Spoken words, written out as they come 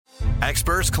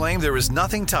Experts claim there is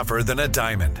nothing tougher than a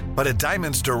diamond. But at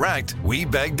Diamonds Direct, we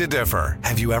beg to differ.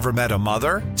 Have you ever met a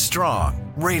mother?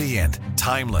 Strong, radiant,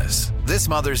 timeless. This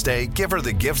Mother's Day, give her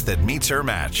the gift that meets her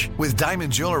match. With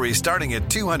diamond jewelry starting at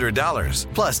 $200.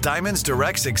 Plus Diamonds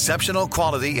Direct's exceptional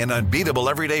quality and unbeatable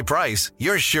everyday price,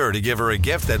 you're sure to give her a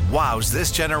gift that wows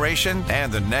this generation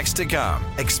and the next to come.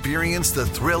 Experience the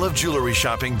thrill of jewelry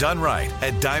shopping done right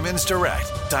at Diamonds Direct.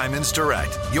 Diamonds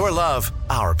Direct. Your love,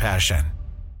 our passion.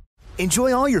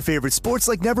 Enjoy all your favorite sports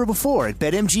like never before at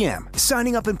BetMGM.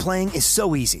 Signing up and playing is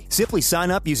so easy. Simply sign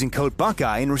up using code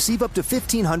Buckeye and receive up to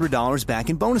 $1,500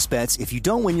 back in bonus bets if you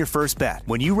don't win your first bet.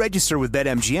 When you register with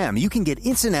BetMGM, you can get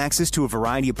instant access to a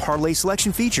variety of parlay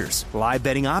selection features, live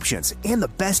betting options, and the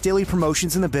best daily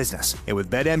promotions in the business. And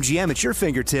with BetMGM at your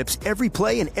fingertips, every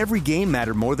play and every game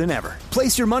matter more than ever.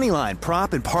 Place your moneyline,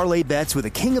 prop, and parlay bets with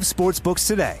the king of sportsbooks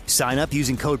today. Sign up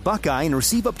using code Buckeye and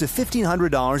receive up to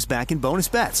 $1,500 back in bonus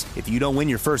bets if you don't win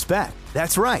your first bet.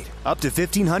 That's right, up to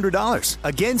 $1,500.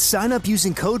 Again, sign up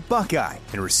using code Buckeye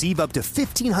and receive up to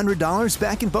 $1,500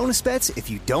 back in bonus bets if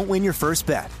you don't win your first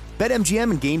bet.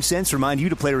 BetMGM and GameSense remind you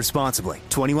to play responsibly.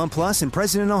 21 plus and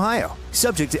present in Ohio.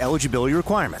 Subject to eligibility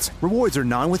requirements. Rewards are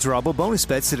non-withdrawable bonus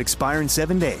bets that expire in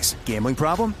 7 days. Gambling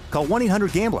problem? Call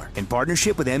 1-800-GAMBLER in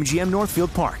partnership with MGM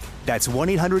Northfield Park. That's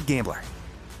 1-800-GAMBLER.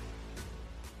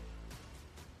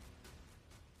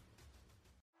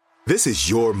 This is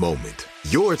your moment,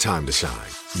 your time to shine,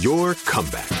 your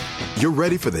comeback. You're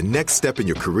ready for the next step in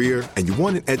your career, and you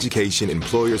want an education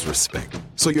employers respect.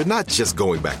 So you're not just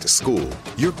going back to school,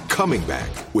 you're coming back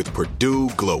with Purdue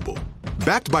Global.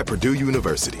 Backed by Purdue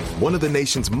University, one of the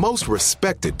nation's most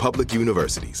respected public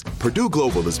universities, Purdue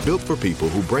Global is built for people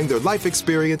who bring their life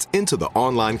experience into the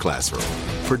online classroom.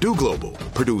 Purdue Global,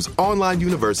 Purdue's online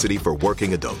university for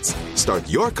working adults. Start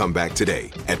your comeback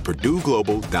today at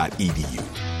purdueglobal.edu.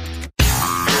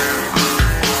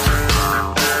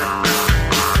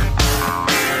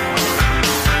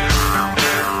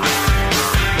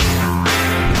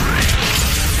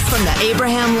 From the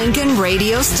Abraham Lincoln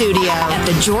Radio Studio at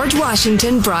the George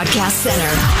Washington Broadcast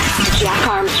Center, Jack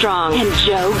Armstrong and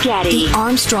Joe Getty. The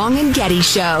Armstrong and Getty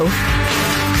Show.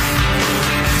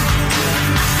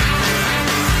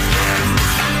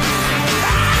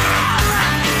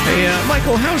 Hey,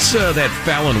 Michael, how's that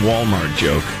Fallon Walmart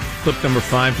joke? Clip number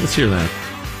 5. Let's hear that.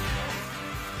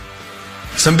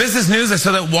 Some business news. I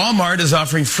saw that Walmart is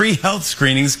offering free health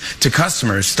screenings to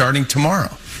customers starting tomorrow.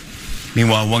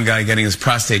 Meanwhile, one guy getting his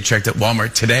prostate checked at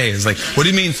Walmart today is like, what do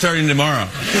you mean starting tomorrow?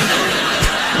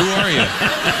 Who are you?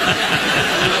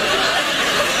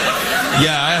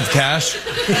 Yeah, I have cash.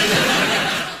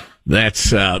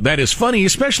 That is funny,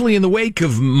 especially in the wake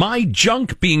of my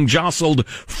junk being jostled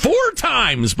 4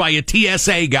 times by a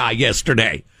TSA guy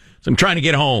yesterday. So I'm trying to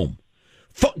get home.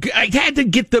 I had to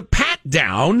get the pat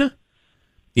down.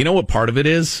 You know what part of it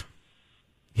is?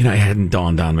 It hadn't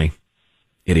dawned on me.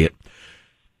 Idiot.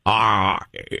 I'll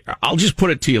just put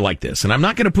it to you like this, and I'm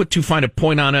not going to put too fine a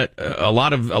point on it. A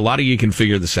lot of you can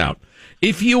figure this out.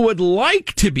 If you would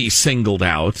like to be singled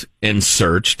out and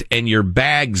searched and your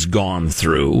bag's gone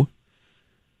through,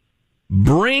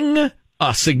 bring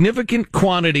a significant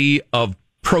quantity of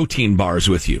protein bars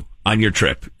with you on your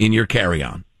trip, in your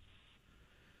carry-on.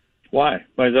 Why?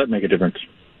 Why does that make a difference?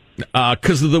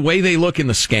 Because of the way they look in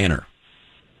the scanner.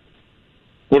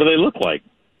 What do they look like?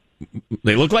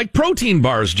 They look like protein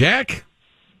bars, Jack.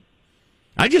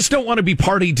 I just don't want to be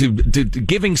party to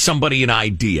giving somebody an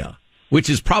idea,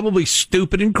 which is probably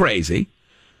stupid and crazy,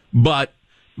 but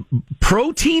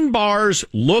protein bars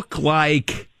look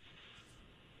like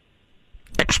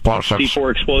explosives.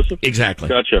 C4 explosive? Exactly.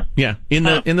 Gotcha. Yeah, in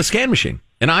the scan machine.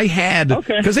 And I had,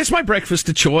 because it's my breakfast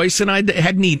of choice, and I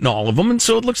hadn't eaten all of them, and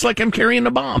so it looks like I'm carrying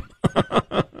a bomb.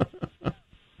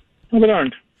 Well, they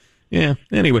aren't. Yeah,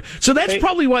 anyway. So that's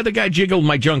probably why the guy jiggled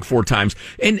my junk 4 times.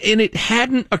 And it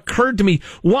hadn't occurred to me,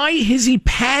 why is he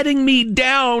patting me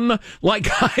down like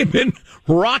I've been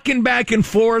rocking back and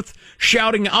forth,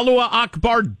 shouting, Allah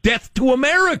Akbar, death to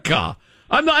America?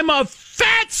 I'm a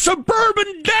fat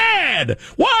suburban dad.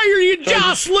 Why are you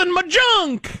jostling my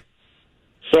junk?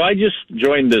 So I just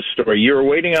joined this story. You were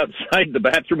waiting outside the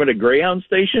bathroom at a Greyhound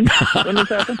station when this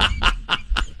happened?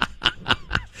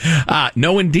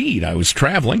 No, indeed. I was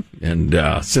traveling, and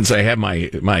since I have my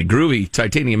groovy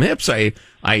titanium hips, I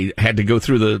had to go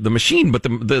through the machine, but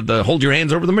the hold your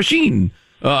hands over the machine.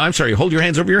 Hold your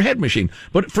hands over your head machine.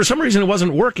 But for some reason, it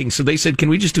wasn't working, so they said, can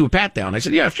we just do a pat down? I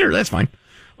said, yeah, sure, that's fine.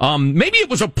 Maybe it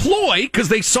was a ploy, because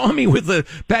they saw me with a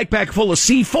backpack full of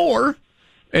C4,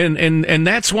 and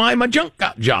that's why my junk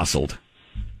got jostled.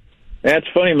 That's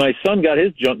funny. My son got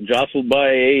his junk jostled by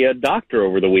a doctor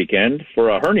over the weekend for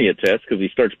a hernia test because he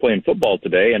starts playing football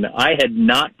today, and I had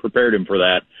not prepared him for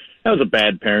that. That was a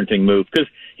bad parenting move because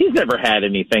he's never had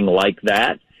anything like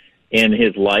that in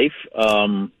his life.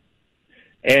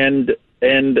 And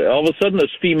all of a sudden, this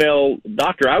female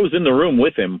doctor, I was in the room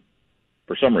with him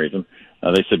for some reason.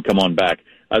 They said, come on back.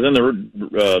 I was in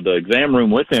the exam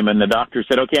room with him, and the doctor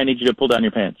said, okay, I need you to pull down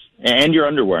your pants and your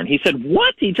underwear. And he said,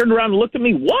 what? He turned around and looked at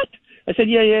me, what? I said,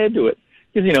 yeah, do it.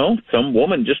 Because, some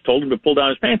woman just told him to pull down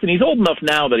his pants, and he's old enough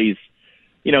now that he's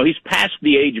past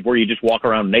the age of where you just walk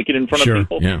around naked in front of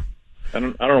people. Yeah. I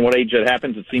don't know what age that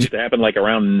happens. It seems to happen like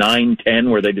around 9, 10,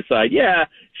 where they decide,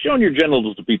 showing your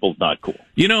genitals to people is not cool.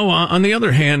 On the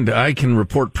other hand, I can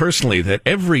report personally that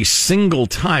every single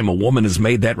time a woman has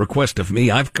made that request of me,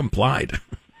 I've complied.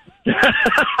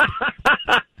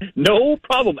 No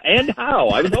problem. And how?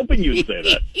 I was hoping you'd say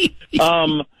that.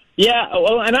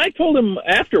 And I told him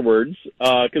afterwards,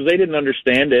 because they didn't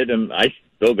understand it, and I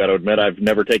still got to admit I've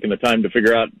never taken the time to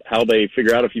figure out how they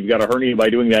figure out if you've got a hernia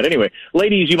by doing that anyway.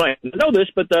 Ladies, you might know this,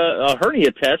 but the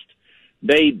hernia test,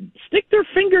 they stick their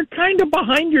finger kind of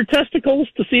behind your testicles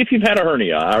to see if you've had a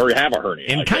hernia or have a hernia.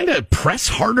 And kind of press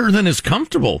harder than is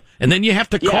comfortable, and then you have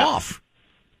to cough.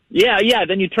 Yeah,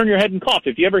 then you turn your head and cough.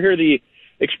 If you ever hear the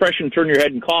expression turn your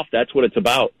head and cough, that's what it's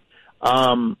about.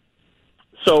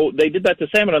 So they did that to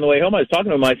Sam, and on the way home I was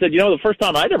talking to him. I said, the first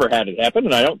time I'd ever had it happen,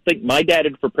 and I don't think my dad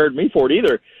had prepared me for it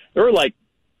either, there were like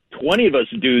 20 of us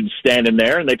dudes standing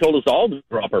there, and they told us all to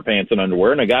drop our pants and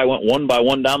underwear, and a guy went one by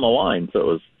one down the line, so it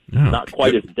was not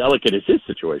quite as delicate as his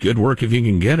situation. Good work if you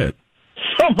can get it.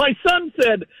 So my son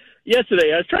said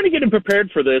yesterday, I was trying to get him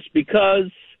prepared for this because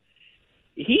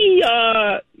he's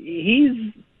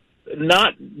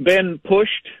not been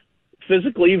pushed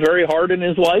physically very hard in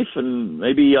his life, and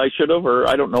maybe I should have, or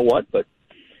I don't know what, but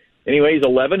anyway, he's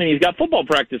 11 and he's got football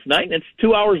practice tonight, and it's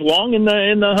 2 hours long in the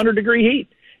 100-degree heat,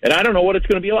 and I don't know what it's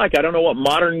going to be like. I don't know what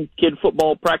modern kid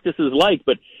football practice is like,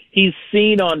 but he's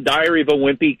seen on Diary of a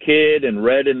Wimpy Kid and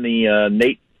read in the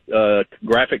Nate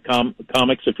graphic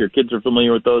comics, if your kids are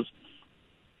familiar with those,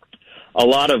 a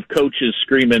lot of coaches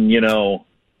screaming,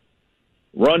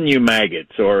 run, you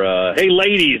maggots, or, hey,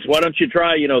 ladies, why don't you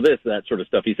try, this, that sort of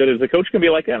stuff. He said, is the coach going to be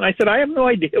like that? And I said, I have no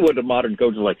idea what a modern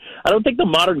coach is like. I don't think the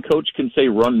modern coach can say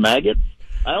run, maggots.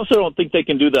 I also don't think they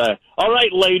can do the, all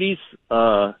right, ladies,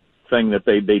 thing that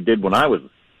they did when I was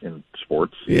in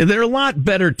sports. Yeah, they're a lot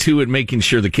better, too, at making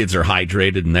sure the kids are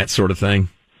hydrated and that sort of thing,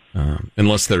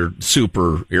 unless they're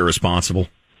super irresponsible.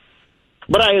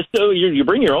 But I assume you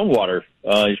bring your own water.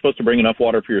 You're supposed to bring enough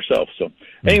water for yourself. So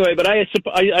anyway, but I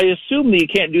assume that you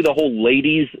can't do the whole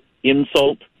ladies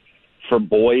insult for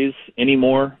boys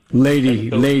anymore.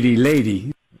 Lady.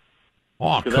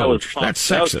 Oh, coach, that's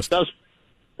sexist. That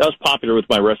was popular with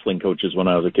my wrestling coaches when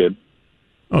I was a kid.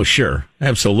 Oh, sure.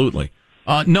 Absolutely.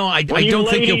 No, I don't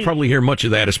think you'll probably hear much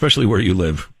of that, especially where you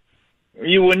live.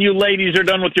 When you ladies are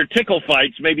done with your tickle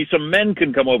fights, maybe some men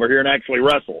can come over here and actually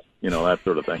wrestle. That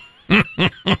sort of thing.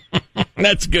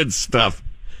 That's good stuff.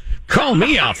 Call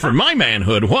me out for my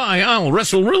manhood. Why, I'll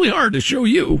wrestle really hard to show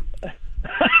you.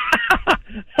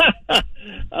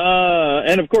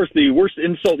 And, of course, the worst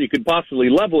insult you could possibly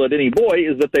level at any boy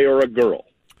is that they are a girl.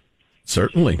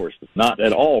 Certainly. Of course, it's not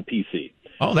at all PC.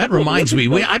 Oh, that reminds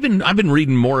me. I've been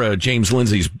reading more James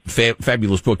Lindsay's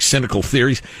fabulous book, Cynical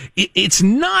Theories. It's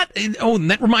not. Oh,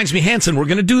 and that reminds me, Hanson. We're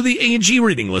going to do the A&G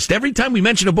reading list. Every time we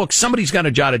mention a book, somebody's got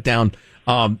to jot it down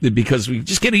because we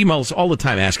just get emails all the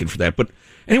time asking for that. But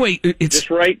anyway, it's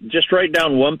just write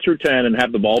down 1 through 10 and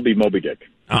have them all be Moby Dick.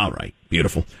 All right,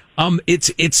 beautiful.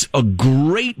 It's a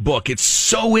great book. It's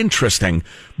so interesting,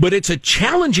 but it's a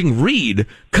challenging read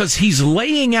because he's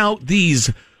laying out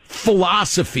these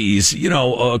philosophies,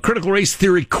 critical race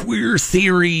theory, queer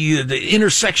theory, the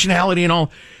intersectionality and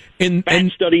all.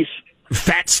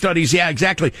 Fat studies. Yeah,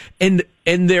 exactly. And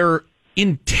they're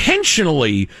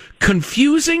intentionally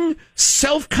confusing,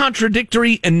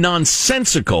 self-contradictory, and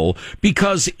nonsensical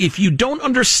because if you don't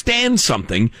understand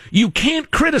something, you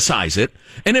can't criticize it.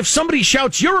 And if somebody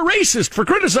shouts, you're a racist for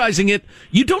criticizing it,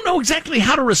 you don't know exactly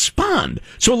how to respond.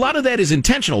 So a lot of that is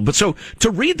intentional. But so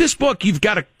to read this book, you've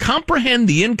got to comprehend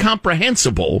the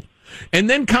incomprehensible and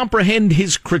then comprehend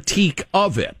his critique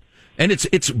of it. And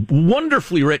it's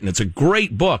wonderfully written. It's a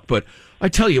great book, but I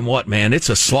tell you what, man, it's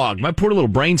a slog. My poor little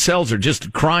brain cells are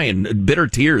just crying bitter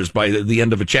tears by the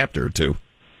end of a chapter or two.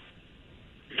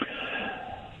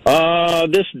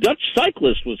 This Dutch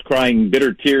cyclist was crying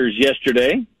bitter tears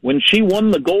yesterday when she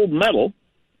won the gold medal.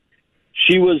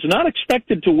 She was not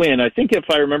expected to win. I think if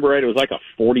I remember right, it was like a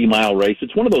 40-mile race.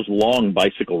 It's one of those long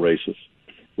bicycle races,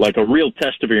 like a real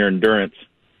test of your endurance.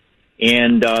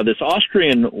 And this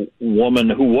Austrian woman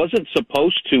who wasn't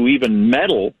supposed to even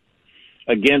medal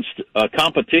against a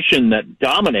competition that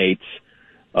dominates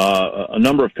a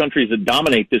number of countries that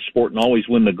dominate this sport and always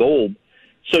win the gold.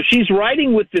 So she's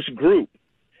riding with this group,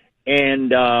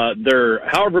 and they're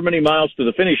however many miles to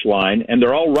the finish line, and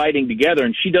they're all riding together,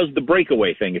 and she does the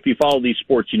breakaway thing. If you follow these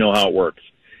sports, you know how it works.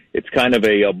 It's kind of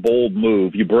a bold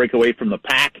move. You break away from the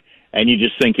pack, and you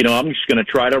just think, I'm just going to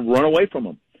try to run away from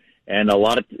them. And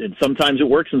sometimes it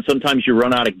works, and sometimes you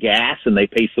run out of gas, and they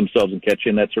pace themselves and catch you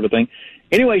and that sort of thing.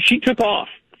 Anyway, she took off.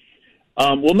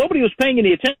 Well, nobody was paying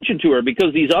any attention to her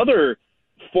because these other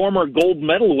former gold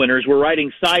medal winners were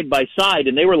riding side by side,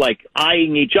 and they were like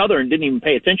eyeing each other and didn't even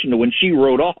pay attention to when she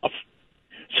rode off.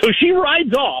 So she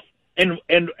rides off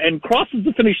and crosses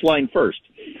the finish line first.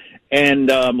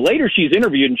 And later she's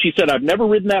interviewed, and she said, "I've never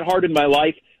ridden that hard in my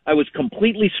life. I was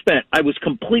completely spent. I was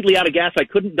completely out of gas. I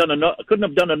couldn't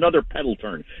have done another pedal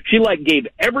turn." She gave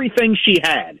everything she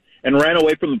had and ran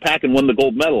away from the pack and won the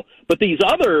gold medal. But these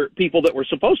other people that were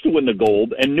supposed to win the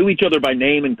gold and knew each other by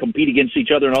name and compete against each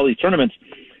other in all these tournaments,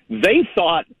 they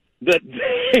thought that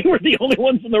they were the only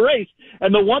ones in the race.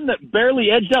 And the one that barely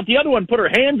edged out the other one put her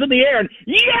hands in the air and,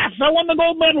 "Yes, I won the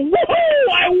gold medal.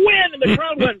 Woohoo, I win." And the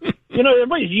crowd went,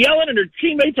 everybody's yelling and her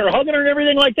teammates are hugging her and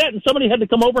everything like that. And somebody had to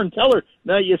come over and tell her,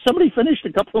 "Now, somebody finished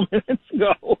a couple of minutes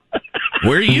ago."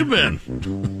 Where you been?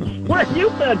 Where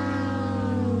you been?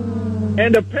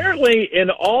 And apparently in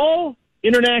all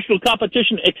international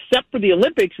competition except for the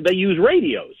Olympics, they use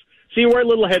radios. So you wear a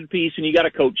little headpiece and you got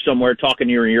a coach somewhere talking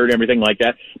to your ear and everything like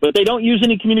that. But they don't use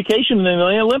any communication in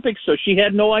the Olympics, so she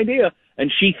had no idea.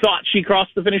 And she thought she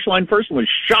crossed the finish line first and was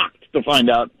shocked to find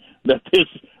out that this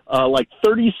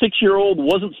 36-year-old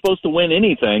wasn't supposed to win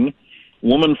anything.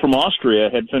 Woman from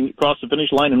Austria had crossed the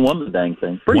finish line and won the dang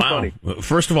thing. Pretty funny.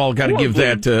 First of all, got to give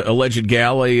that alleged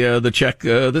gal the check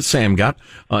that Sam got,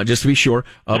 just to be sure.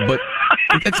 But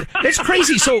that's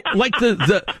crazy. So, like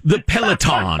the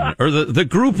peloton or the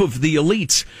group of the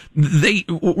elites, they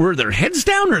were their heads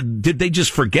down, or did they just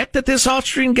forget that this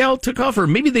Austrian gal took off, or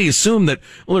maybe they assumed that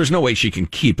there's no way she can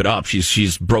keep it up.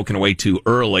 She's broken away too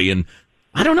early and.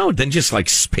 I don't know, then just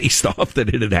spaced off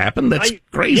that it had happened. That's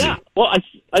crazy. Yeah. Well,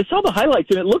 I saw the highlights,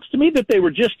 and it looks to me that they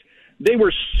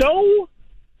were so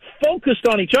focused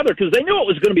on each other because they knew it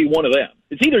was going to be one of them.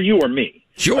 It's either you or me.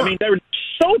 Sure. I mean, they were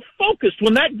so focused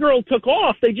when that girl took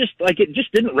off, they just, it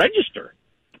just didn't register.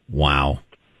 Wow.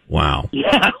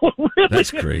 Yeah, really.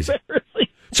 That's crazy.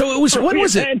 So it was, what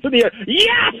was it?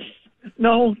 Yes!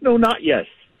 No, not yes.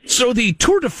 So the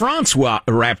Tour de France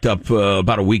wrapped up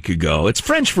about a week ago. It's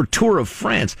French for Tour of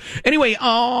France. Anyway,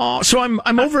 so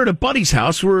I'm over at a buddy's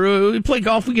house. We play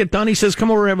golf. We get done. He says, "Come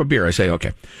over and have a beer." I say,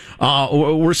 "Okay."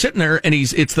 We're sitting there, and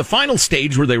it's the final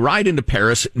stage where they ride into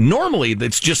Paris. Normally,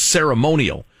 it's just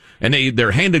ceremonial. And they're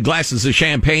handed glasses of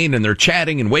champagne and they're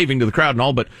chatting and waving to the crowd and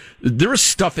all, but there was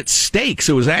stuff at stake.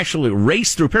 So it was actually a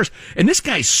race through Paris. And this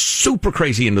guy's super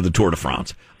crazy into the Tour de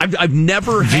France. I've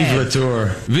never had. Vive la Tour.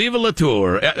 Vive la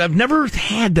Tour. I've never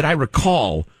had, that I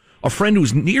recall, a friend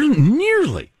who's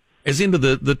nearly as into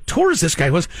the tour as this guy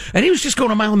was. And he was just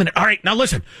going a mile a minute. All right, now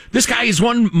listen, this guy has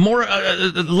won more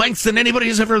lengths than anybody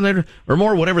has ever led, or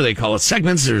more, whatever they call it,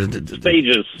 segments or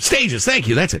stages. Stages, thank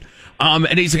you, that's it.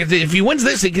 And he's like, if he wins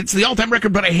this, he gets the all-time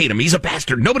record, but I hate him. He's a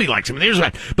bastard. Nobody likes him. There's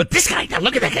that. But this guy, now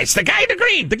look at that guy. It's the guy in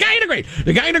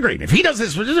the green. If he does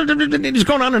this, he's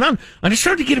going on. And I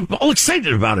started to get all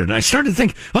excited about it. And I started to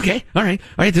think, okay, all right,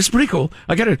 this is pretty cool.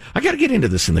 I gotta get into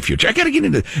this in the future. I gotta get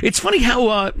into it. It's funny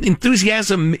how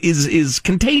enthusiasm is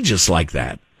contagious like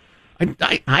that.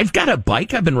 I've got a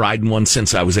bike. I've been riding one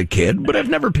since I was a kid, but I've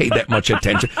never paid that much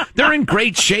attention. They're in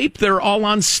great shape. They're all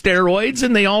on steroids,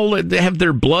 and they have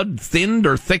their blood thinned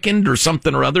or thickened or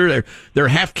something or other. They're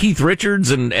half Keith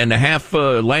Richards and half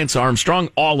Lance Armstrong.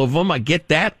 All of them. I get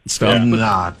that stuff.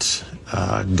 Not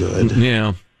good.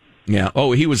 Yeah. Yeah.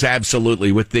 Oh, he was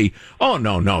absolutely with the. Oh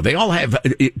no. They all have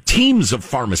teams of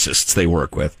pharmacists they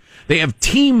work with. They have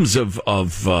teams of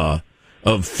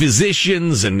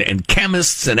physicians and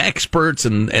chemists and experts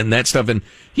and that stuff. And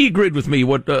he agreed with me.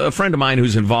 What a friend of mine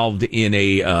who's involved in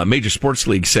a major sports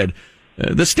league said,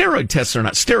 the steroid tests are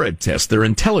not steroid tests. They're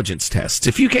intelligence tests.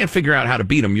 If you can't figure out how to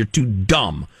beat them, you're too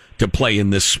dumb to play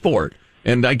in this sport.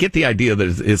 And I get the idea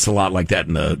that it's a lot like that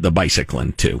in the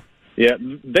bicycling too. Yeah,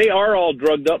 they are all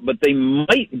drugged up, but they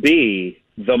might be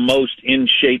the most in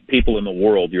shape people in the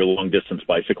world, your long distance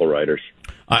bicycle riders.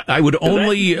 I would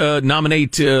only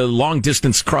nominate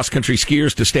long-distance cross-country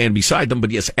skiers to stand beside them,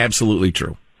 but yes, absolutely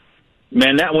true.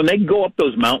 Man, when they go up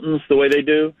those mountains the way they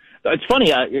do, it's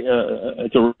funny.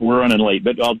 We're running late,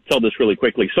 but I'll tell this really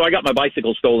quickly. So I got my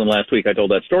bicycle stolen last week. I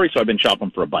told that story, so I've been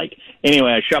shopping for a bike.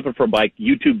 Anyway, I was shopping for a bike,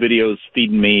 YouTube videos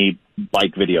feeding me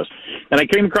bike videos. And I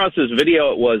came across this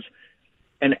video. It was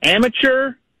an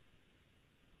amateur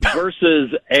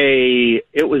versus a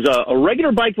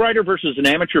regular bike rider versus an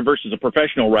amateur versus a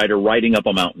professional rider riding up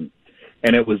a mountain.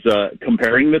 And it was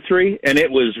comparing the three, and it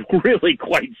was really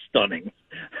quite stunning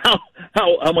how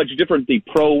much different the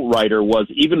pro rider was,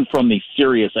 even from the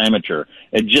serious amateur,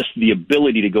 and just the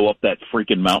ability to go up that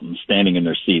freaking mountain standing in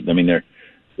their seat. I mean,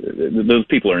 those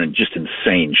people are in just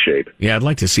insane shape. Yeah, I'd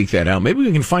like to seek that out. Maybe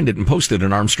we can find it and post it at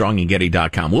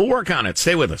ArmstrongandGetty.com. We'll work on it.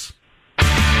 Stay with us.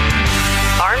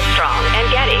 Armstrong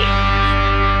and Getty.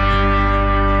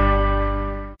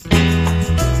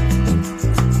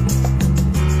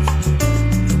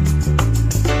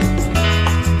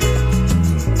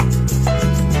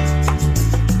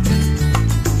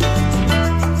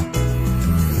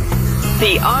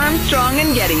 The Armstrong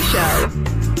and Getty Show.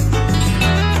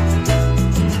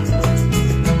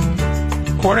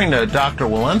 According to Dr.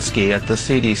 Walensky at the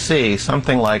CDC,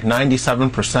 something like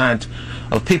 97%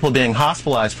 of people being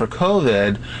hospitalized for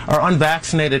COVID are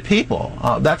unvaccinated people.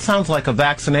 That sounds like a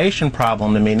vaccination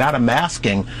problem to me, not a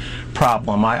masking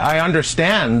problem. I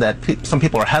understand that some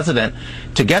people are hesitant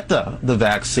to get the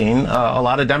vaccine. A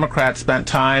lot of Democrats spent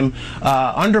time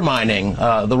undermining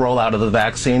the rollout of the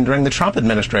vaccine during the Trump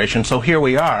administration, so here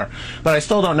we are. But I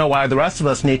still don't know why the rest of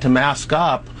us need to mask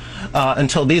up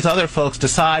until these other folks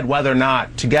decide whether or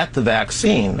not to get the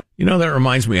vaccine. You know, that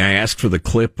reminds me, I asked for the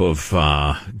clip of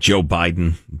Joe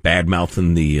Biden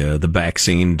bad-mouthing the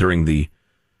vaccine during the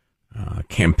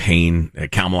campaign.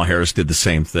 Kamala Harris did the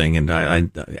same thing, and I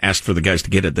asked for the guys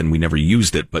to get it, then we never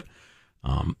used it. But,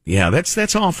 yeah,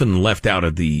 that's often left out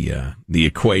of the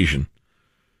equation.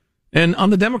 And on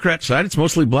the Democrat side, it's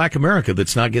mostly black America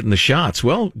that's not getting the shots.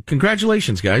 Well,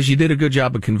 congratulations, guys. You did a good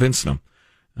job of convincing them.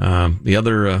 The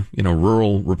other,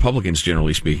 rural Republicans,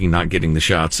 generally speaking, not getting the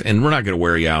shots. And we're not going to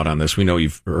wear you out on this. We know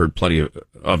you've heard plenty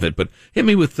of it, but hit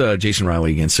me with Jason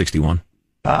Riley again, 61.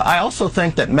 I also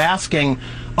think that masking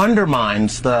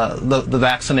undermines the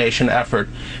vaccination effort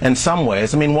in some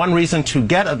ways. I mean, one reason to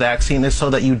get a vaccine is so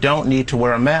that you don't need to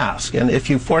wear a mask. And if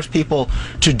you force people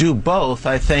to do both,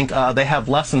 I think they have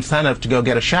less incentive to go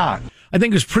get a shot. I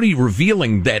think it was pretty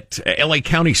revealing that L.A.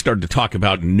 County started to talk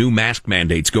about new mask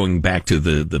mandates going back to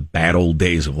the bad old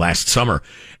days of last summer.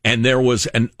 And there was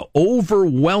an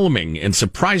overwhelming and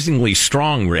surprisingly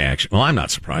strong reaction. Well, I'm not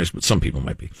surprised, but some people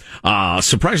might be.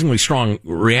 Surprisingly strong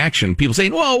reaction. People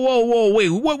saying, whoa,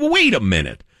 wait a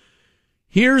minute.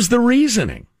 Here's the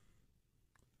reasoning.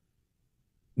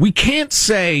 We can't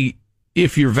say,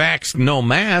 if you're vaxxed, no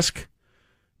mask.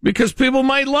 Because people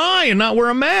might lie and not wear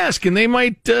a mask, and they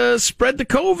might spread the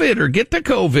COVID or get the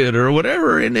COVID or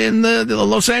whatever. And the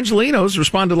Los Angelinos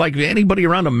responded like anybody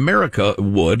around America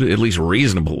would, at least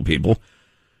reasonable people,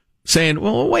 saying,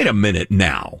 well, wait a minute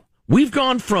now. We've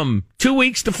gone from 2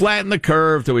 weeks to flatten the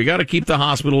curve to we got to keep the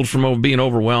hospitals from being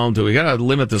overwhelmed to we got to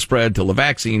limit the spread till the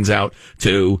vaccine's out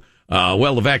to,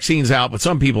 the vaccine's out, but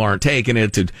some people aren't taking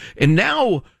it. And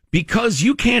now, because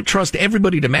you can't trust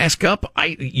everybody to mask up,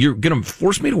 you're going to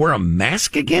force me to wear a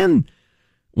mask again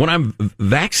when I'm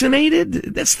vaccinated?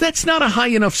 That's not a high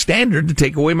enough standard to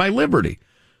take away my liberty.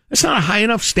 That's not a high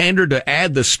enough standard to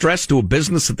add the stress to a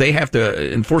business that they have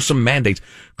to enforce some mandates,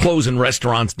 closing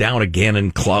restaurants down again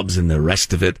and clubs and the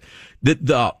rest of it.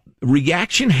 The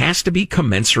reaction has to be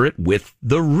commensurate with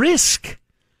the risk.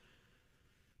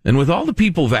 And with all the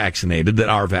people vaccinated that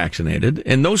are vaccinated,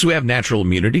 and those who have natural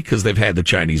immunity because they've had the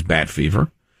Chinese bat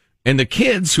fever, and the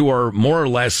kids who are more or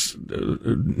less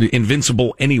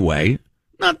invincible anyway,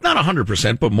 not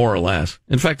 100%, but more or less.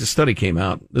 In fact, a study came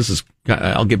out.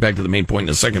 I'll get back to the main point in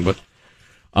a second, but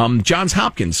Johns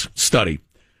Hopkins study,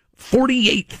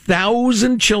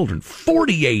 48,000 children,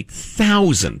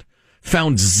 48,000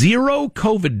 found zero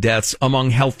COVID deaths among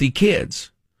healthy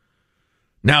kids.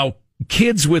 Now,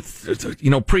 kids with,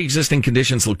 pre-existing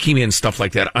conditions, leukemia and stuff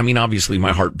like that. I mean, obviously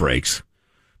my heart breaks.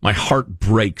 My heart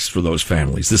breaks for those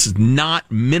families. This is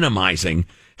not minimizing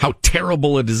how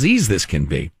terrible a disease this can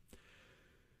be.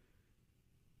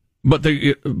 But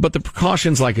the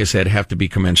precautions, like I said, have to be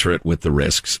commensurate with the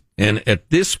risks. And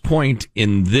at this point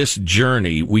in this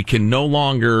journey, we can no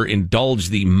longer indulge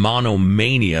the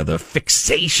monomania, the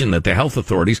fixation that the health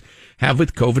authorities have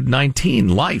with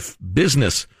COVID-19. Life,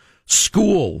 business,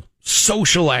 school,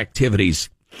 social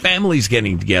activities, families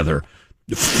getting together,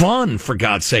 fun, for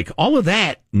God's sake. All of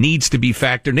that needs to be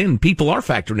factored in. People are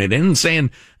factoring it in and saying,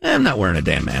 I'm not wearing a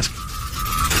damn mask.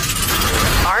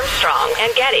 Armstrong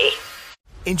and Getty.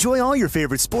 Enjoy all your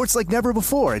favorite sports like never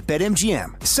before at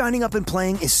BetMGM. Signing up and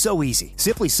playing is so easy.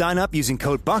 Simply sign up using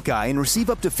code Buckeye and receive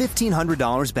up to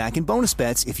 $1,500 back in bonus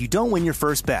bets if you don't win your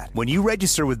first bet. When you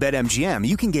register with BetMGM,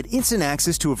 you can get instant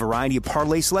access to a variety of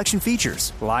parlay selection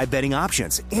features, live betting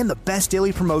options, and the best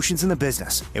daily promotions in the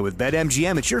business. And with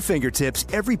BetMGM at your fingertips,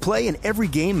 every play and every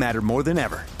game matter more than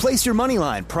ever. Place your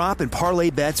moneyline, prop, and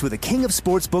parlay bets with the king of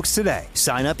sportsbooks today.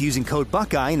 Sign up using code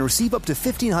Buckeye and receive up to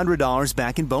 $1,500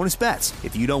 back in bonus bets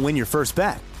if you don't win your first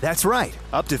bet. That's right,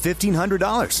 up to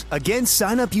 $1,500. Again,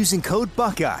 sign up using code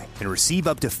Buckeye and receive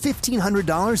up to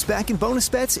 $1,500 back in bonus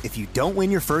bets if you don't win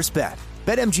your first bet.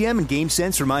 BetMGM and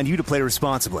GameSense remind you to play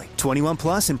responsibly. 21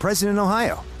 plus and present in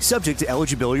Ohio. Subject to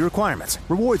eligibility requirements.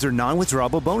 Rewards are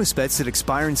non-withdrawable bonus bets that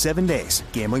expire in 7 days.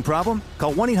 Gambling problem?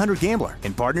 Call 1-800-GAMBLER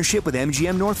in partnership with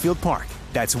MGM Northfield Park.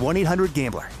 That's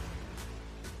 1-800-GAMBLER.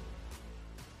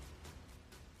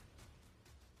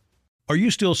 Are you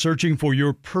still searching for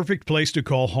your perfect place to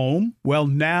call home? Well,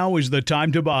 now is the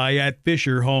time to buy at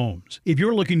Fisher Homes. If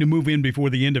you're looking to move in before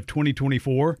the end of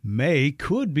 2024, May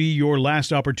could be your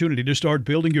last opportunity to start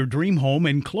building your dream home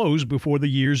and close before the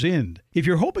year's end. If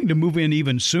you're hoping to move in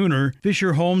even sooner,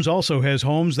 Fisher Homes also has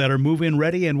homes that are move-in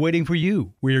ready and waiting for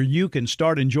you, where you can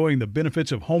start enjoying the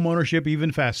benefits of homeownership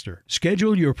even faster.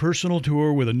 Schedule your personal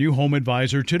tour with a new home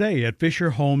advisor today at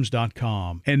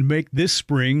FisherHomes.com and make this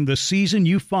spring the season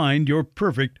you find your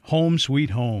perfect home sweet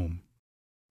home.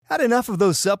 Had enough of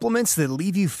those supplements that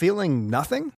leave you feeling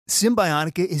nothing?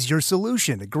 Symbiotica is your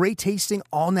solution to great-tasting,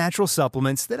 all-natural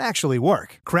supplements that actually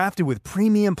work. Crafted with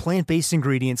premium plant-based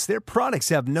ingredients, their products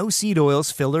have no seed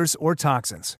oils, fillers, or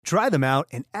toxins. Try them out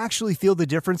and actually feel the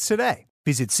difference today.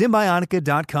 Visit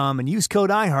Symbiotica.com and use code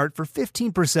IHEART for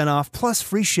 15% off plus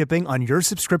free shipping on your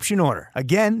subscription order.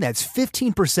 Again, that's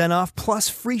 15% off plus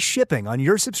free shipping on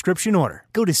your subscription order.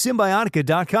 Go to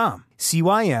Symbiotica.com,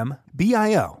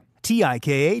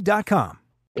 Symbiotika.com.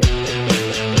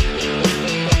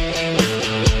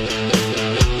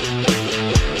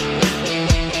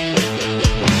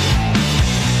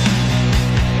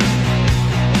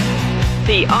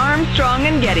 The Armstrong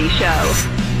and Getty Show.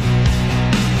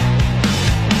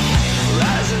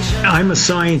 I'm a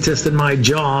scientist, and my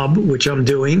job, which I'm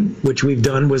doing, which we've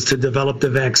done, was to develop the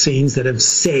vaccines that have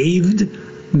saved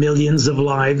millions of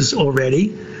lives already,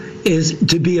 is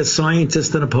to be a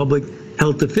scientist and a public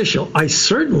health official. I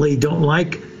certainly don't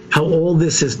like how all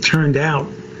this has turned out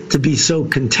to be so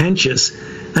contentious.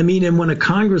 I mean, and when a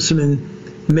congressman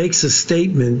makes a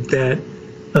statement that,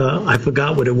 I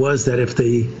forgot what it was, that if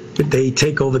they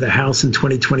take over the House in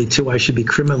 2022, I should be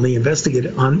criminally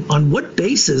investigated. On what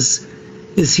basis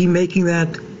is he making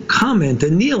that comment?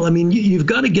 And Neil, I mean, you've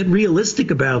got to get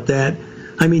realistic about that.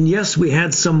 I mean, yes, we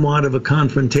had somewhat of a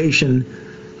confrontation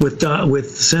with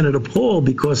Senator Paul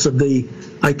because of the,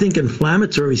 I think,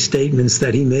 inflammatory statements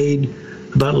that he made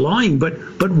about lying. But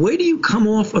where do you come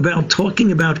off about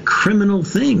talking about criminal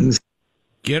things?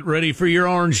 Get ready for your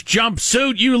orange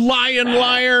jumpsuit, you lying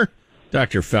liar.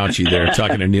 Dr. Fauci there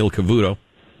talking to Neil Cavuto.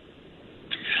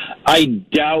 I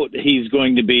doubt he's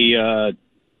going to be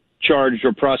charged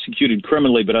or prosecuted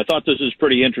criminally, but I thought this was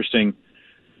pretty interesting.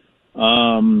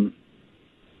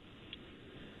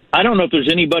 I don't know if there's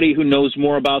anybody who knows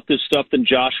more about this stuff than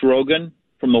Josh Rogan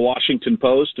from the Washington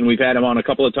Post, and we've had him on a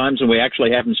couple of times, and we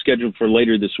actually have him scheduled for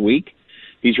later this week.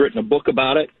 He's written a book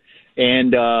about it,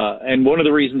 and one of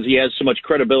the reasons he has so much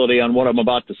credibility on what I'm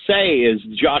about to say is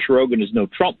Josh Rogan is no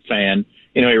Trump fan.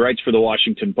 You know, he writes for the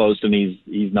Washington Post, and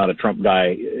he's not a Trump guy,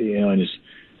 you know, in his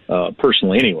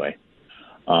personally anyway.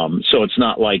 So it's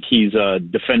not like he's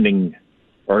defending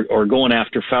or going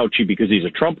after Fauci because he's a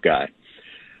Trump guy.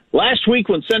 Last week,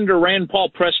 when Senator Rand Paul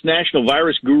pressed national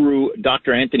virus guru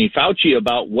Dr. Anthony Fauci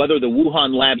about whether the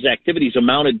Wuhan lab's activities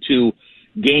amounted to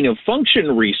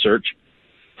gain-of-function research,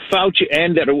 Fauci,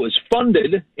 and that it was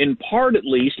funded, in part at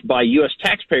least, by U.S.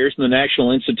 taxpayers and the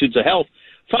National Institutes of Health,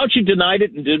 Fauci denied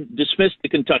it and dismissed the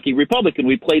Kentucky Republican.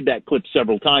 We played that clip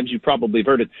several times. You probably have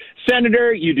heard it.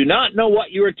 Senator, you do not know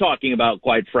what you are talking about,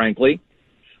 quite frankly.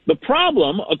 The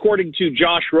problem, according to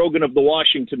Josh Rogan of the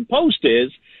Washington Post,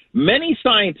 is many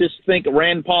scientists think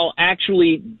Rand Paul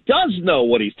actually does know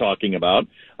what he's talking about.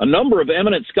 A number of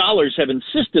eminent scholars have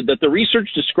insisted that the research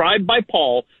described by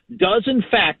Paul does, in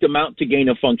fact, amount to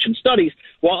gain-of-function studies,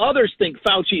 while others think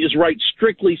Fauci is right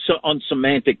strictly on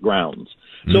semantic grounds.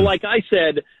 So like I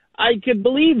said, I could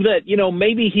believe that, you know,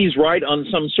 maybe he's right on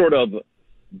some sort of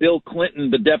Bill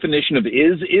Clinton, the definition of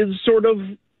is sort of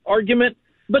argument.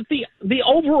 But the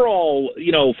overall,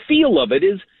 you know, feel of it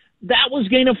is that was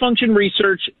gain-of-function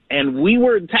research, and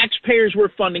taxpayers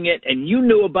were funding it, and you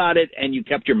knew about it, and you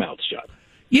kept your mouth shut.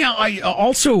 Yeah, I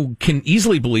also can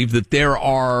easily believe that there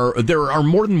are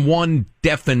more than one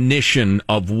definition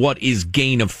of what is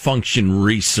gain of function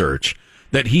research.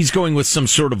 That he's going with some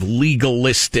sort of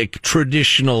legalistic,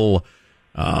 traditional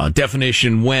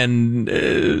definition when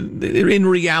in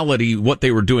reality what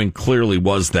they were doing clearly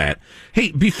was that.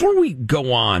 Hey, before we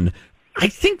go on, I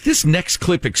think this next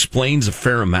clip explains a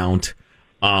fair amount.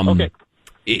 Okay.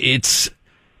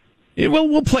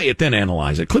 We'll play it, then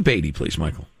analyze it. Clip 80, please,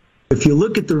 Michael. If you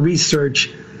look at the research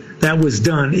that was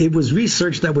done, it was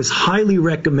research that was highly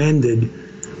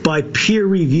recommended by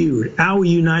peer-reviewed, our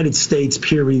United States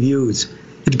peer reviews.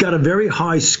 It got a very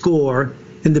high score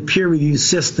in the peer review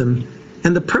system,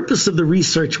 and the purpose of the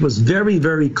research was very,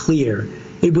 very clear.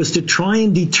 It was to try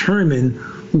and determine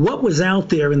what was out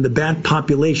there in the bat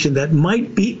population that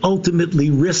might be ultimately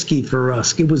risky for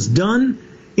us. It was done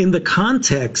in the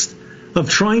context of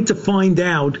trying to find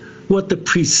out what the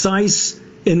precise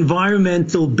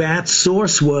environmental bat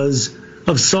source was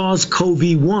of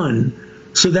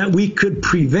SARS-CoV-1 so that we could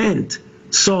prevent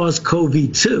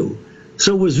SARS-CoV-2.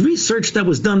 So it was research that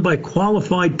was done by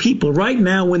qualified people. Right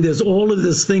now, when there's all of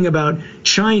this thing about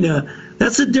China,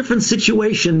 that's a different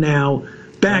situation now.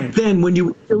 Back then, when you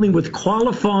were dealing with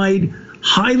qualified,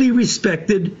 highly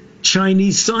respected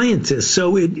Chinese scientists.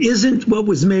 So it isn't what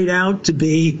was made out to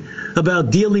be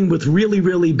about dealing with really,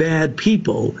 really bad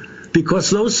people, because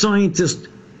those scientists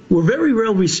were very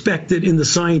well respected in the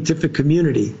scientific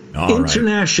community,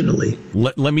 internationally.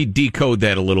 Let me decode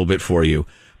that a little bit for you.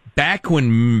 Back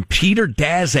when Peter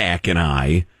Daszak and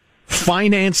I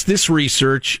financed this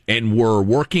research and were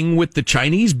working with the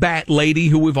Chinese bat lady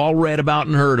who we've all read about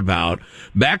and heard about,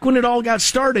 back when it all got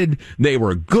started, they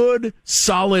were good,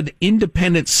 solid,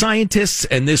 independent scientists,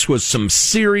 and this was some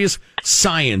serious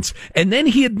science. And then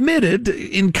he admitted,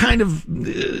 in kind of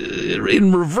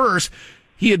in reverse,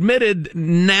 he admitted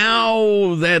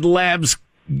now that lab's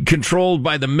controlled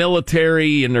by the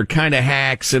military and they're kind of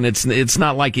hacks and it's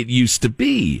not like it used to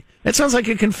be. That sounds like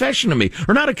a confession to me.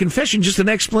 Or not a confession, just an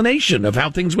explanation of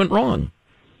how things went wrong.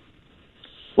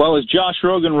 Well, as Josh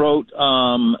Rogan wrote,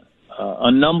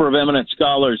 a number of eminent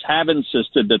scholars have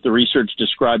insisted that the research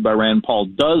described by Rand Paul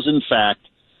does, in fact,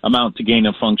 amount to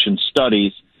gain-of-function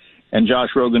studies. And Josh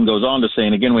Rogan goes on to say,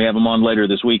 and again, we have him on later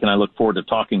this week, and I look forward to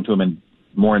talking to him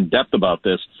more in depth about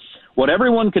this. What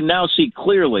everyone can now see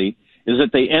clearly is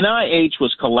that the NIH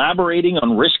was collaborating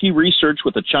on risky research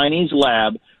with a Chinese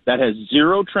lab that has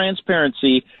zero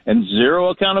transparency and zero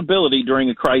accountability during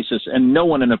a crisis, and no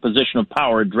one in a position of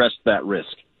power addressed that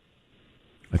risk.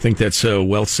 I think that's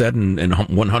well said and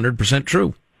 100%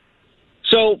 true.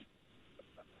 So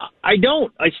I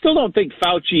still don't think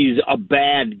Fauci's a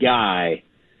bad guy,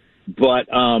 but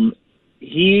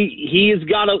he's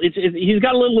got a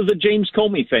little of the James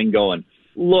Comey thing going.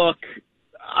 Look,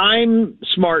 I'm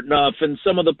smart enough, and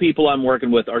some of the people I'm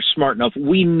working with are smart enough.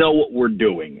 We know what we're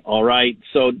doing, all right?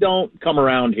 So don't come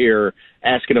around here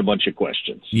asking a bunch of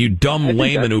questions. You dumb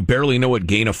layman who barely know what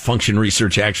gain-of-function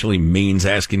research actually means,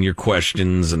 asking your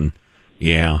questions, and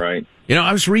yeah. Right. You know,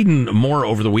 I was reading more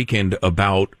over the weekend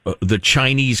about the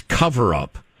Chinese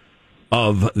cover-up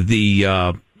of the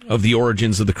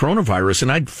origins of the coronavirus,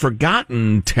 and I'd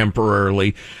forgotten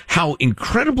temporarily how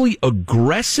incredibly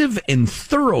aggressive and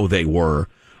thorough they were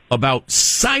about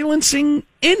silencing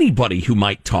anybody who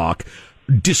might talk,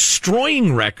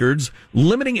 destroying records,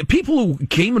 limiting it. People who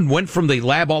came and went from the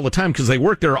lab all the time because they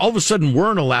worked there all of a sudden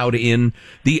weren't allowed in.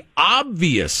 The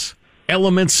obvious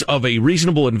elements of a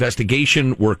reasonable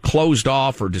investigation were closed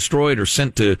off or destroyed or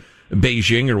sent to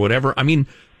Beijing or whatever. I mean,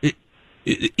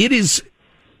 it is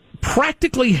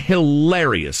practically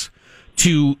hilarious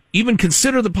to even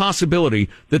consider the possibility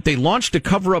that they launched a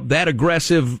cover-up that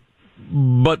aggressive,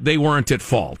 but they weren't at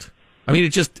fault. I mean,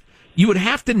 you would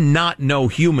have to not know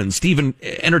humans to even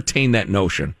entertain that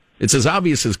notion. It's as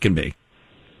obvious as can be.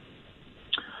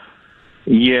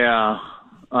 Yeah.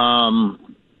 So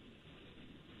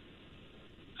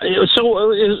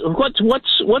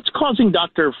what's causing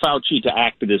Dr. Fauci to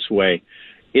act this way?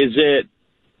 Is it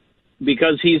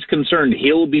because he's concerned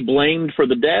he'll be blamed for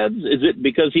the deaths? Is it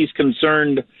because he's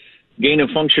concerned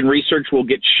gain-of-function research will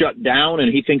get shut down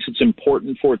and he thinks it's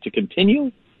important for it to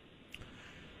continue?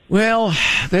 Well,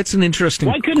 that's an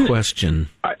interesting question.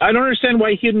 I don't understand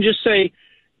why he couldn't just say,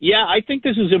 yeah, I think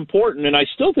this is important, and I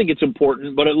still think it's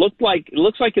important, but it looks like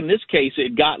in this case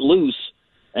it got loose,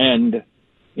 and,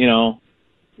 you know,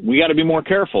 we got to be more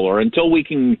careful, or until we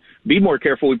can be more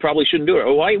careful, we probably shouldn't do it.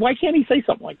 Why can't he say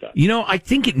something like that? You know, I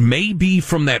think it may be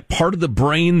from that part of the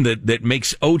brain that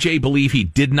makes O.J. believe he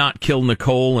did not kill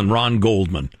Nicole and Ron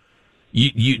Goldman.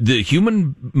 The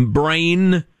human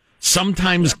brain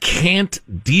sometimes can't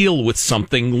deal with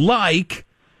something like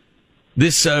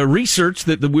this research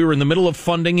that we were in the middle of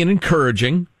funding and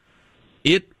encouraging.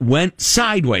 It went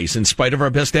sideways in spite of our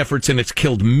best efforts, and it's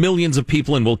killed millions of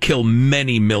people and will kill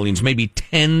many millions, maybe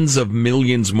tens of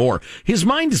millions more. His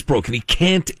mind is broken. He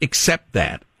can't accept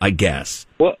that, I guess.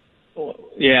 Well,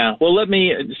 yeah. Well,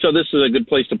 so this is a good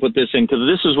place to put this in, because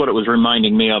this is what it was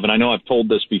reminding me of, and I know I've told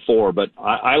this before, but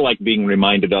I like being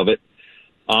reminded of it.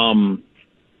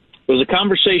 It was a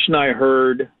conversation I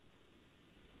heard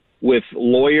with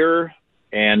lawyer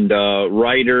and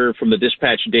writer from the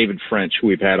Dispatch, David French, who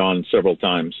we've had on several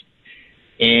times.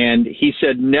 And he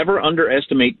said, never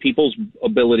underestimate people's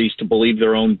abilities to believe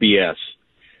their own BS.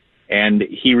 And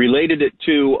he related it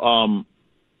to,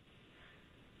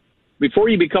 before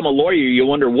you become a lawyer, you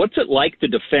wonder, what's it like to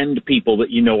defend people that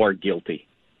you know are guilty?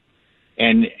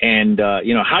 And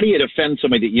how do you defend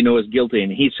somebody that you know is guilty?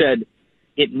 And he said,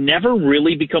 it never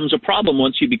really becomes a problem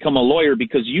once you become a lawyer,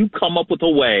 because you come up with a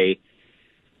way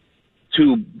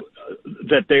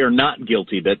that they are not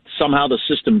guilty, that somehow the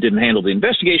system didn't handle the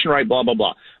investigation right, blah, blah,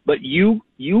 blah. But you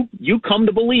come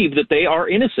to believe that they are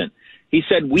innocent. He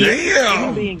said,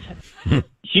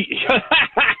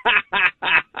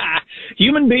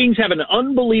 human beings have an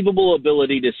unbelievable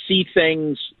ability to see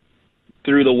things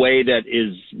through the way that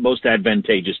is most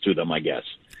advantageous to them, I guess.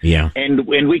 Yeah. And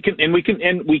we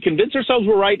convince ourselves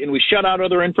we're right, and we shut out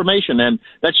other information, and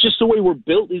that's just the way we're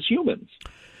built as humans.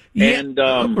 Yeah,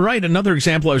 right. Another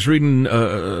example, I was reading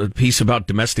a piece about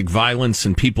domestic violence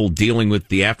and people dealing with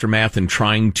the aftermath and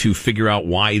trying to figure out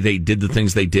why they did the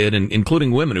things they did, and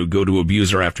including women who go to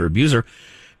abuser after abuser.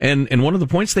 And one of the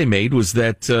points they made was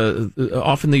that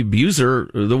often the abuser,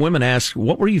 the women ask,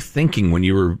 what were you thinking when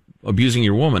you were abusing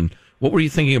your woman? What were you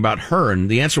thinking about her? And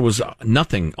the answer was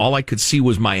nothing. All I could see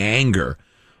was my anger.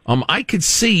 I could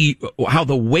see how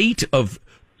the weight of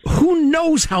who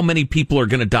knows how many people are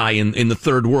going to die in the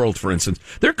third world, for instance.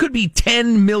 There could be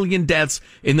 10 million deaths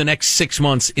in the next 6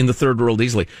 months in the third world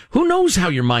easily. Who knows how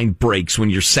your mind breaks when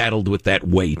you're saddled with that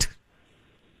weight?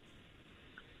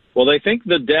 Well, they think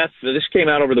this came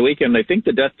out over the weekend, they think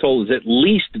the death toll is at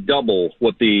least double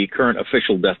what the current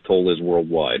official death toll is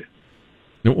worldwide.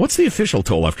 Now, what's the official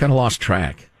toll? I've kind of lost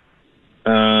track.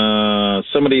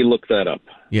 Somebody look that up.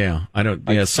 Yeah, I don't.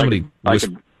 Yeah, somebody.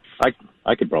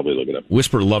 I could probably look it up.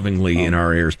 Whisper lovingly in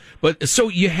our ears. But so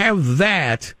you have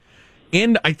that,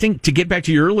 and I think to get back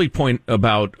to your early point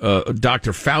about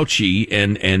Dr. Fauci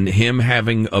and him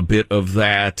having a bit of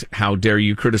that, how dare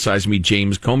you criticize me,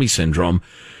 James Comey syndrome.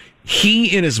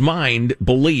 He, in his mind,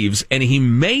 believes, and he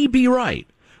may be right,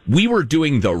 we were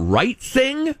doing the right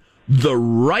thing, the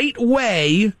right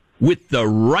way, with the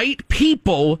right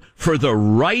people, for the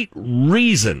right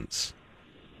reasons.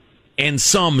 And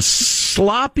some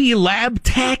sloppy lab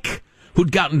tech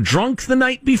who'd gotten drunk the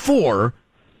night before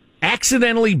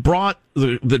accidentally brought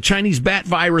the Chinese bat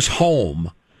virus home.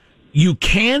 You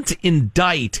can't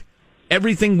indict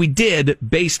everything we did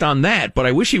based on that, but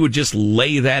I wish he would just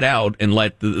lay that out and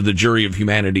let the jury of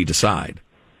humanity decide.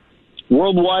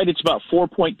 Worldwide, it's about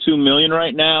 4.2 million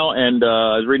right now, and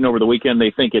I was reading over the weekend,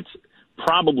 they think it's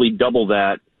probably double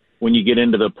that when you get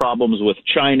into the problems with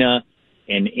China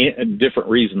and different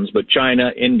reasons, but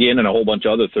China, India, and a whole bunch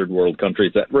of other third world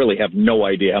countries that really have no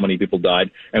idea how many people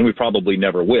died, and we probably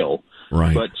never will.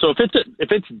 Right. But so if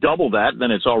it's double that,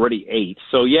 then it's already 8.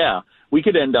 So yeah, we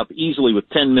could end up easily with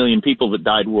 10 million people that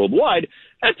died worldwide.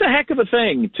 That's a heck of a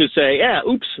thing to say. Yeah,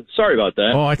 oops, sorry about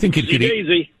that. Oh, I think it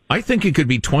could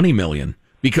be 20 million.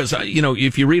 Because,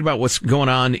 if you read about what's going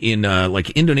on in, like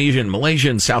Indonesia and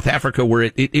Malaysia and South Africa,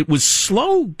 where it was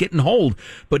slow getting hold,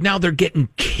 but now they're getting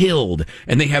killed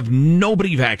and they have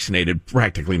nobody vaccinated,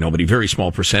 practically nobody, very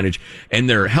small percentage, and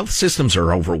their health systems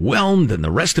are overwhelmed and the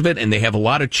rest of it, and they have a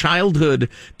lot of childhood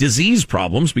disease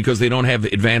problems because they don't have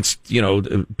advanced,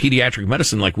 pediatric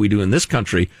medicine like we do in this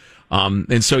country.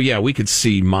 And so, yeah, we could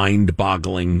see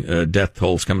mind-boggling, death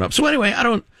tolls coming up. So anyway, I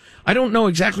don't know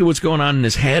exactly what's going on in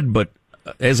his head, but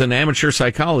as an amateur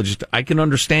psychologist, I can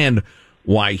understand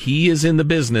why he is in the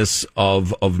business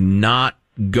of not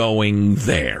going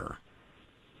there.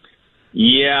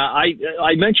 Yeah,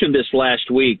 I mentioned this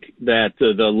last week that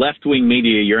the left-wing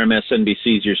media, your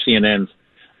MSNBCs, your CNNs,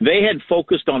 they had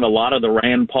focused on a lot of the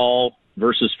Rand Paul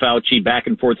versus Fauci back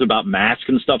and forth about masks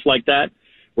and stuff like that,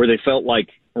 where they felt like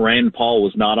Rand Paul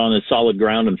was not on his solid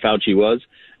ground and Fauci was.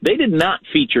 They did not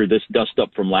feature this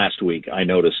dust-up from last week, I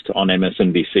noticed, on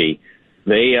MSNBC.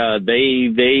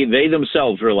 They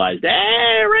themselves realized,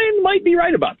 Rand might be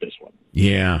right about this one.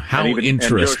 Yeah, how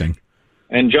interesting.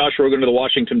 And Josh Rogan of the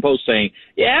Washington Post saying,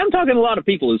 yeah, I'm talking to a lot of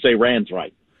people who say Rand's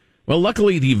right. Well,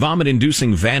 luckily, the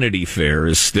vomit-inducing Vanity Fair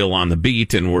is still on the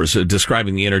beat and was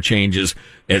describing the interchanges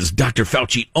as Dr.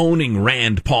 Fauci owning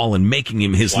Rand Paul and making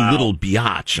him his little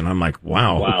biatch. And I'm like,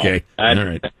 wow. Okay. All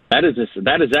right. That is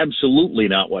absolutely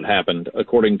not what happened,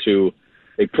 according to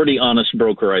a pretty honest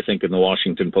broker, I think, in the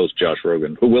Washington Post, Josh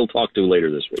Rogan, who we'll talk to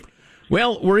later this week.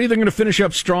 Well, we're either going to finish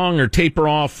up strong or taper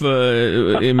off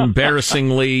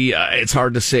embarrassingly. It's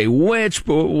hard to say which,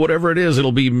 but whatever it is,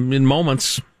 it'll be in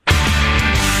moments.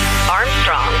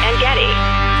 Armstrong and Getty.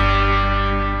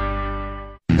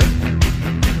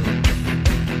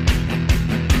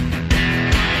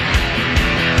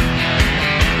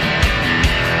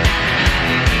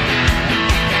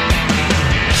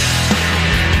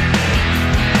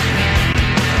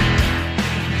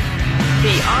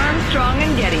 The Armstrong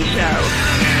and Getty Show.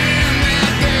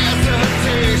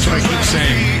 So I keep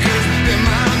saying,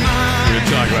 we're going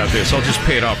to talk about this. I'll just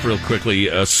pay it off real quickly.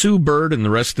 Sue Bird and the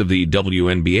rest of the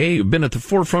WNBA have been at the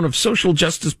forefront of social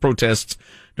justice protests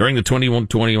during the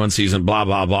 21-21 season, blah,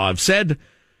 blah, blah. Have said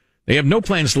they have no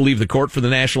plans to leave the court for the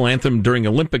national anthem during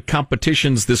Olympic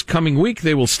competitions this coming week.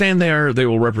 They will stand there. They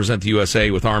will represent the USA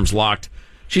with arms locked.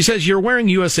 She says, you're wearing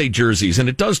USA jerseys, and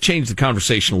it does change the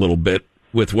conversation a little bit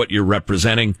with what you're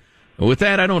representing. With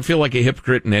that, I don't feel like a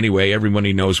hypocrite in any way.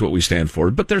 Everybody knows what we stand for.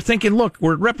 But they're thinking, look,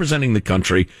 we're representing the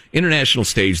country, international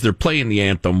stage. They're playing the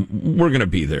anthem. We're going to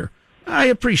be there. I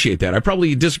appreciate that. I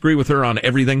probably disagree with her on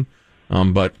everything,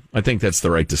 but I think that's the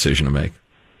right decision to make.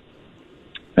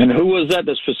 And who was that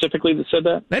specifically that said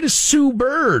that? That is Sue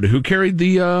Bird, who carried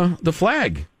the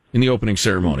flag in the opening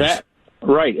ceremonies.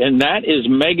 Right, and that is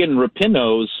Megan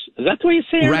Rapinoe's. Is that the way you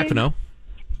say her name? Rapinoe.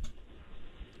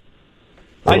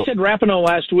 I said Rapinoe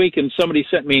last week, and somebody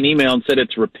sent me an email and said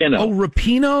it's Rapinoe. Oh,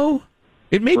 Rapinoe?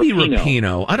 It may be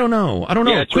Rapinoe. I don't know.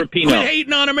 Yeah, it's Rapinoe. Quit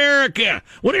hating on America,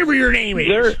 whatever your name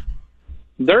is.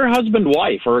 They're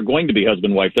husband-wife, or going to be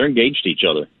husband-wife. They're engaged to each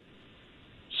other.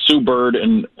 Sue Bird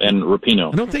and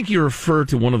Rapinoe. I don't think you refer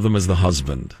to one of them as the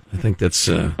husband. I think that's...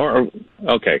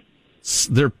 okay.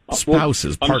 They're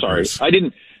spouses, partners. I'm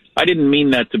sorry. I didn't mean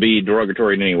that to be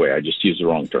derogatory in any way. I just used the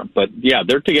wrong term. But, yeah,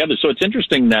 they're together. So it's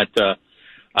interesting that...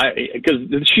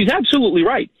 because she's absolutely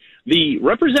right. The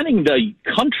representing the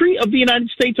country of the United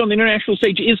States on the international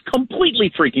stage is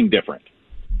completely freaking different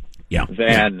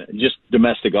than just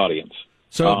domestic audience.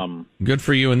 So good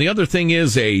for you. And the other thing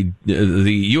is the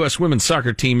U.S. women's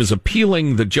soccer team is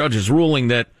appealing the judge's ruling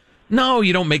that, no,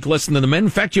 you don't make less than the men. In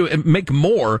fact, you make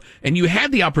more, and you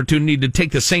had the opportunity to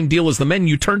take the same deal as the men.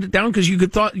 You turned it down because you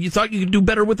thought you could do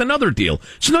better with another deal.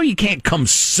 So, no, you can't come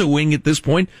suing at this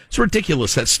point. It's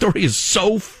ridiculous. That story is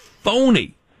so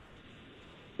phony.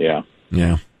 Yeah.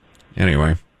 Yeah.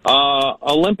 Anyway.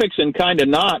 Olympics and kind of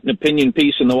not, an opinion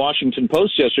piece in the Washington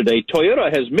Post yesterday.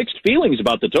 Toyota has mixed feelings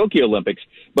about the Tokyo Olympics,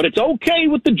 but it's okay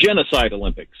with the Genocide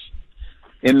Olympics.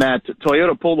 In that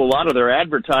Toyota pulled a lot of their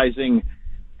advertising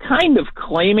kind of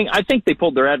claiming, I think they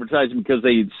pulled their advertising because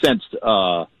they sensed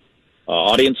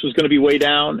audience was going to be way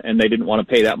down, and they didn't want to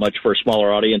pay that much for a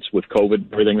smaller audience with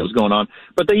COVID, everything that was going on.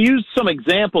 But they used some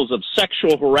examples of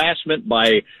sexual harassment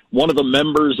by one of the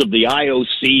members of the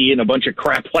IOC and a bunch of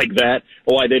crap like that,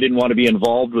 why they didn't want to be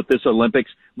involved with this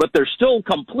Olympics. But they're still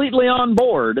completely on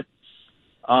board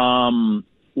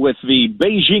with the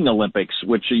Beijing Olympics,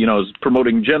 which, is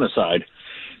promoting genocide.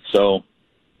 So...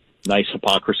 nice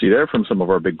hypocrisy there from some of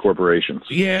our big corporations.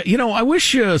 Yeah, I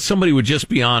wish somebody would just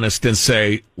be honest and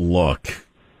say, look,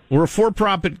 we're a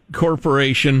for-profit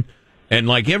corporation, and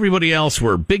like everybody else,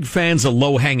 we're big fans of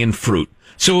low-hanging fruit.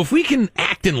 So if we can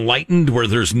act enlightened where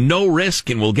there's no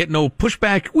risk and we'll get no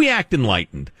pushback, we act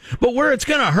enlightened. But where it's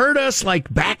going to hurt us,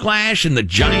 like backlash in the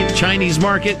giant Chinese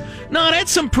market, no,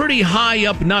 that's some pretty high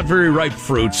up, not very ripe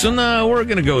fruit. So no, we're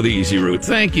going to go the easy route.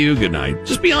 Thank you. Good night.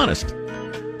 Just be honest.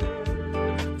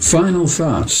 Final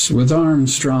Thoughts with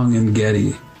Armstrong and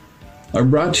Getty are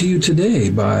brought to you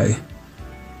today by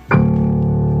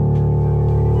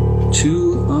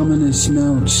two ominous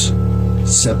notes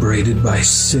separated by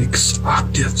 6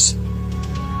 octaves.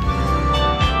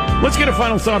 Let's get a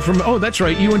final thought from... Oh, that's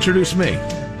right. You introduced me.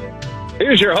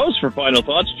 Here's your host for Final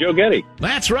Thoughts, Joe Getty.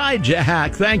 That's right,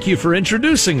 Jack. Thank you for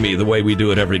introducing me the way we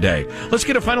do it every day. Let's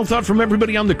get a final thought from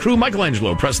everybody on the crew.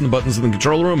 Michelangelo, pressing the buttons in the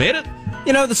control room. Hit it.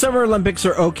 The Summer Olympics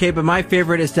are okay, but my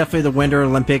favorite is definitely the Winter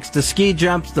Olympics. The ski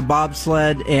jumps, the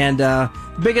bobsled, and the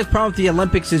biggest problem with the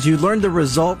Olympics is you learn the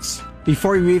results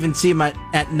before you even see them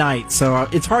at night, so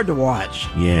it's hard to watch.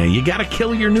 Yeah, you got to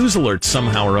kill your news alerts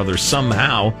somehow or other,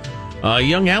 somehow.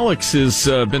 Young Alex has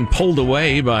been pulled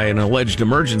away by an alleged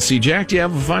emergency. Jack, do you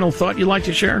have a final thought you'd like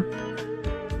to share?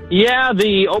 Yeah,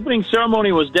 the opening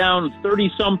ceremony was down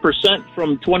 30-some%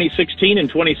 from 2016, and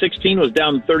 2016 was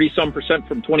down 30-some%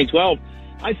 from 2012.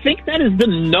 I think that is the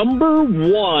number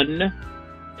one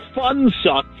fun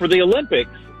suck for the Olympics,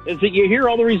 is that you hear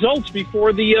all the results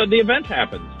before the event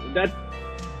happens. That,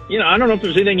 I don't know if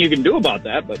there's anything you can do about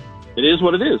that, but it is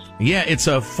what it is. Yeah, it's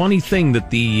a funny thing that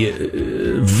the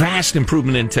vast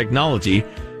improvement in technology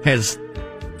has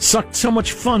sucked so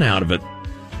much fun out of it.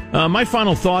 My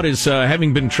final thought is,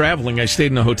 having been traveling, I stayed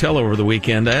in a hotel over the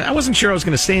weekend. I wasn't sure I was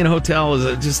going to stay in a hotel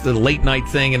as just a late night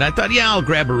thing, and I thought, I'll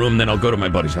grab a room, then I'll go to my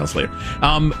buddy's house later.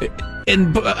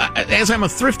 And as I'm a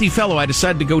thrifty fellow, I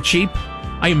decided to go cheap.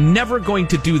 I am never going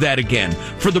to do that again.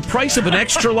 For the price of an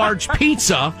extra-large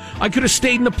pizza, I could have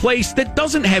stayed in a place that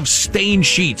doesn't have stain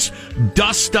sheets,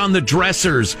 dust on the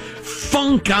dressers,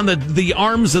 funk on the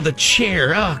arms of the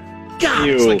chair. Oh, God,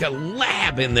 it's like a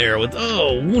lab in there with,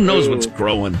 who knows what's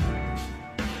growing.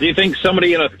 Do you think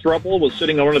somebody in a throuple was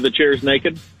sitting on one of the chairs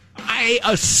naked? I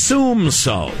assume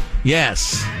so,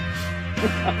 yes.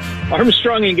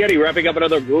 Armstrong and Getty wrapping up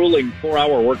another grueling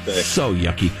 4-hour workday. So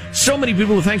yucky. So many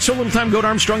people who thank so little time. Go to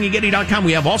ArmstrongandGetty.com.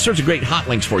 We have all sorts of great hot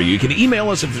links for you. You can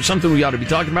email us if there's something we ought to be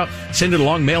talking about. Send it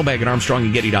along, mailbag at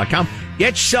ArmstrongandGetty.com.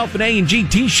 Get yourself an A&G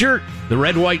t-shirt. The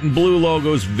red, white, and blue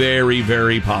logo is very,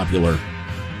 very popular.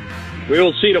 We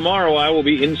will see tomorrow. I will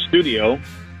be in studio.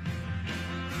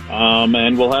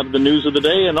 And we'll have the news of the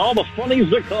day and all the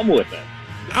funnies that come with it.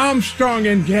 Armstrong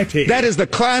and Getty. That is the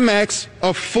climax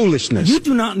of foolishness. You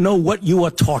do not know what you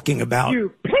are talking about.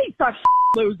 You piece of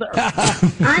loser.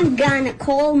 I'm gonna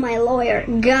call my lawyer.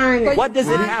 Gonna. What does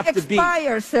it have to be?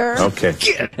 Expire, sir. Okay.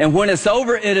 And when it's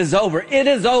over, it is over. It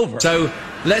is over. So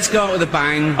let's go out with a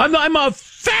bang. I'm a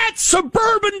fat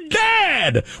suburban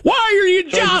dad. Why are you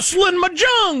jostling my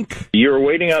junk? You were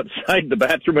waiting outside the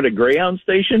bathroom at a Greyhound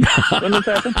station when this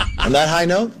happened? On that high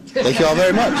note, thank you all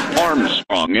very much.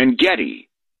 Armstrong and Getty.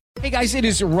 Hey guys, it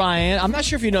is Ryan. I'm not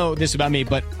sure if you know this about me,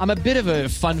 but I'm a bit of a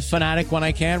fun fanatic when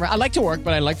I can. I like to work,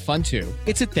 but I like fun too.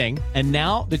 It's a thing. And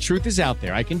now the truth is out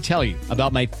there. I can tell you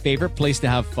about my favorite place to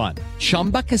have fun.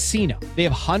 Chumba Casino. They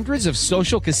have hundreds of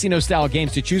social casino style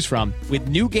games to choose from with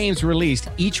new games released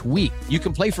each week. You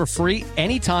can play for free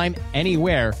anytime,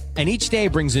 anywhere. And each day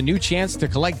brings a new chance to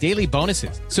collect daily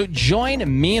bonuses. So join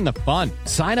me in the fun.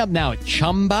 Sign up now at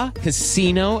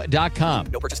ChumbaCasino.com.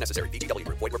 No purchase necessary. VGW.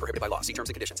 Void where prohibited by law. See terms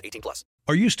and conditions. 18+.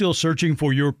 Are you still searching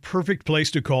for your perfect place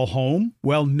to call home?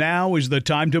 Well, now is the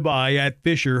time to buy at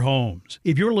Fisher Homes.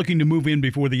 If you're looking to move in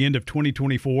before the end of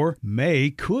 2024, May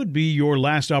could be your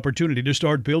last opportunity to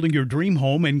start building your dream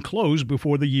home and close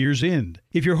before the year's end.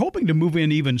 If you're hoping to move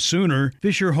in even sooner,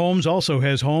 Fisher Homes also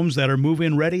has homes that are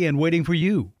move-in ready and waiting for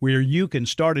you, where you can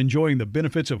start enjoying the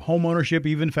benefits of homeownership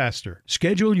even faster.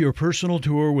 Schedule your personal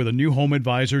tour with a new home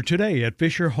advisor today at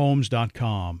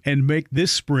FisherHomes.com and make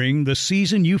this spring the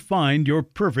season you find your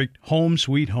perfect home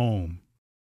sweet home.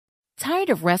 Tired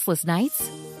of restless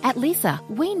nights? At Leesa,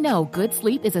 we know good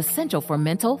sleep is essential for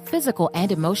mental, physical,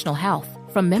 and emotional health.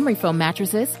 From memory foam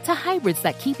mattresses to hybrids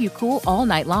that keep you cool all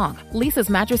night long, Leesa's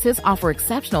mattresses offer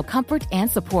exceptional comfort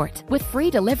and support with free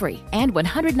delivery and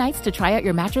 100 nights to try out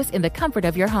your mattress in the comfort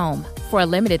of your home. For a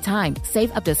limited time,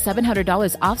 save up to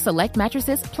 $700 off select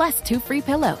mattresses plus 2 free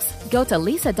pillows. Go to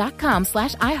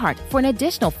Leesa.com/iHeart for an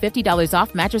additional $50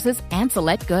 off mattresses and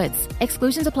select goods.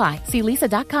 Exclusions apply. See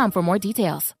Leesa.com for more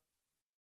details.